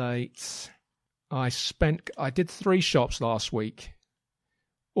update. I did 3 shops last week,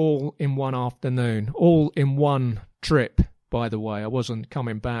 all in one afternoon, all in one trip, by the way. I wasn't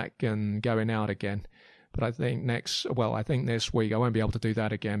coming back and going out again. But I think this week I won't be able to do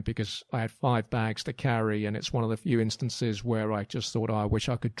that again because I had 5 bags to carry, and it's one of the few instances where I just thought, I wish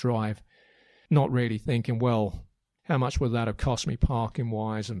I could drive. Not really thinking, well, how much would that have cost me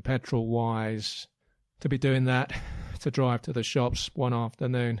parking-wise and petrol-wise to be doing that, to drive to the shops one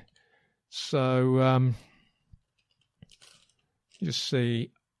afternoon. So, you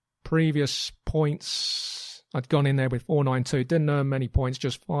see, previous points, I'd gone in there with 492, didn't earn many points,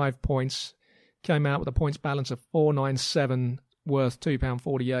 just 5 points. Came out with a points balance of 497, worth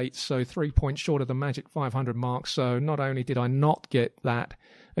 £2.48, so 3 points short of the magic 500 mark. So not only did I not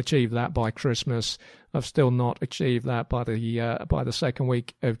achieve that by Christmas, I've still not achieved that by the second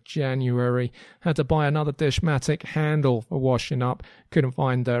week of January. Had to buy another Dishmatic handle for washing up. Couldn't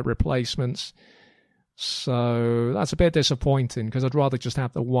find replacements. So that's a bit disappointing because I'd rather just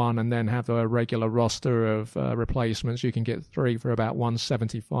have the one and then have a regular roster of replacements. You can get 3 for about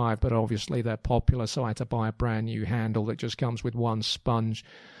 $175, but obviously they're popular, so I had to buy a brand new handle that just comes with 1 sponge.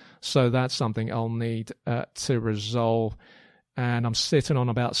 So that's something I'll need to resolve. And I'm sitting on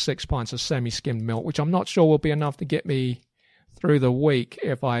about 6 pints of semi-skimmed milk, which I'm not sure will be enough to get me through the week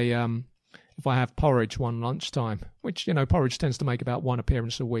if I have porridge one lunchtime, which, porridge tends to make about 1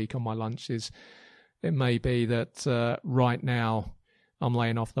 appearance a week on my lunches. It may be that right now I'm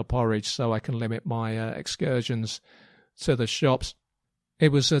laying off the porridge so I can limit my excursions to the shops.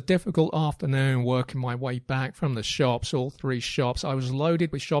 It was a difficult afternoon working my way back from the shops, all 3 shops. I was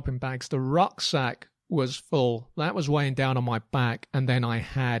loaded with shopping bags. The rucksack was full. That was weighing down on my back. And then I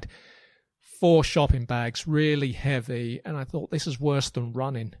had 4 shopping bags, really heavy. And I thought, this is worse than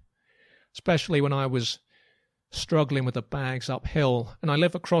running, especially when I was struggling with the bags uphill. And I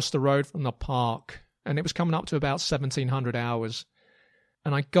live across the road from the park, and it was coming up to about 1,700 hours.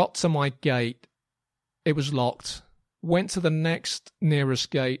 And I got to my gate. It was locked. Went to the next nearest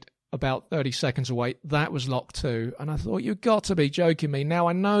gate about 30 seconds away. That was locked too. And I thought, you've got to be joking me. Now,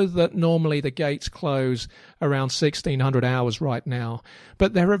 I know that normally the gates close around 1,600 hours right now.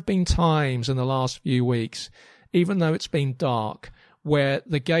 But there have been times in the last few weeks, even though it's been dark, where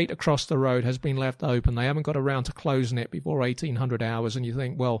the gate across the road has been left open. They haven't got around to closing it before 1,800 hours. And you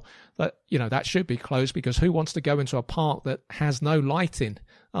think, well, that should be closed, because who wants to go into a park that has no lighting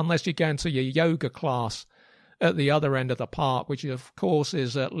unless you go into your yoga class at the other end of the park, which of course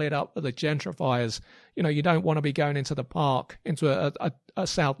is lit up with the gentrifiers. You don't want to be going into the park, into a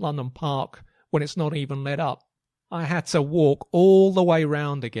South London park, when it's not even lit up. I had to walk all the way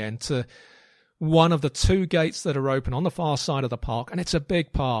round again to one of the 2 gates that are open on the far side of the park, and it's a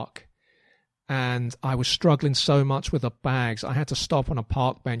big park. And I was struggling so much with the bags. I had to stop on a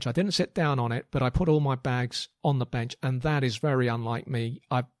park bench. I didn't sit down on it, but I put all my bags on the bench, and that is very unlike me.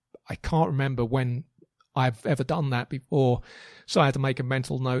 I can't remember when I've ever done that before. So I had to make a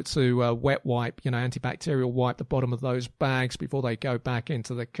mental note to wet wipe, antibacterial wipe the bottom of those bags before they go back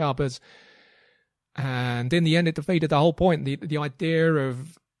into the cupboards. And in the end, it defeated the whole point. The idea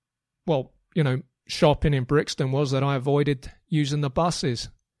of, shopping in Brixton was that I avoided using the buses.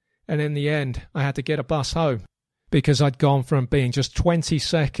 And in the end, I had to get a bus home, because I'd gone from being just 20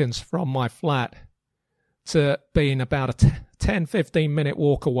 seconds from my flat to being about a 10-15 minute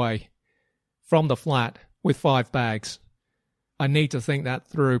walk away from the flat with 5 bags. I need to think that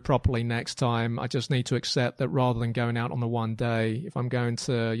through properly next time. I just need to accept that rather than going out on the one day, if I'm going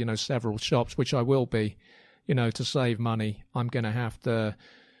to, several shops, which I will be, to save money, I'm going to have to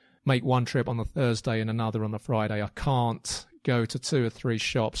make one trip on the Thursday and another on the Friday. I can't go to 2 or 3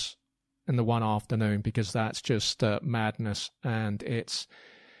 shops in the one afternoon, because that's just madness, and it's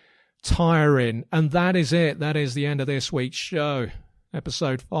tiring. And that is it. That is the end of this week's show.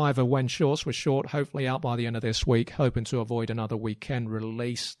 Episode 5 of When Shorts Were Short, hopefully out by the end of this week, hoping to avoid another weekend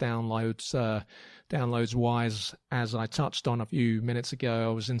release. Downloads-wise, as I touched on a few minutes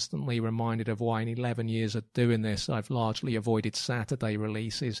ago, I was instantly reminded of why in 11 years of doing this, I've largely avoided Saturday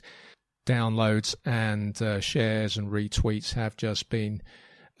releases. Downloads and shares and retweets have just been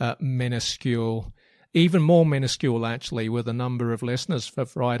minuscule. Even more minuscule, actually, were the number of listeners for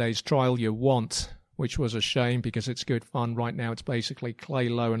Friday's Trial You Want, which was a shame, because it's good fun. Right now, it's basically Clay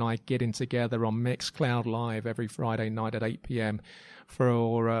Lowe and I getting together on Mixcloud Live every Friday night at 8 p.m.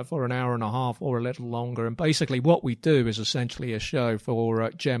 for an hour and a half or a little longer. And basically what we do is essentially a show for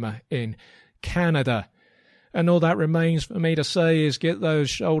Gemma in Canada. And all that remains for me to say is get those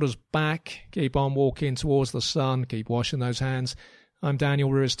shoulders back, keep on walking towards the sun, keep washing those hands. I'm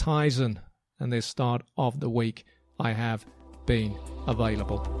Daniel Ruiz-Tyson, and this start of the week I have been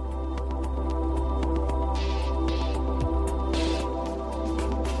available.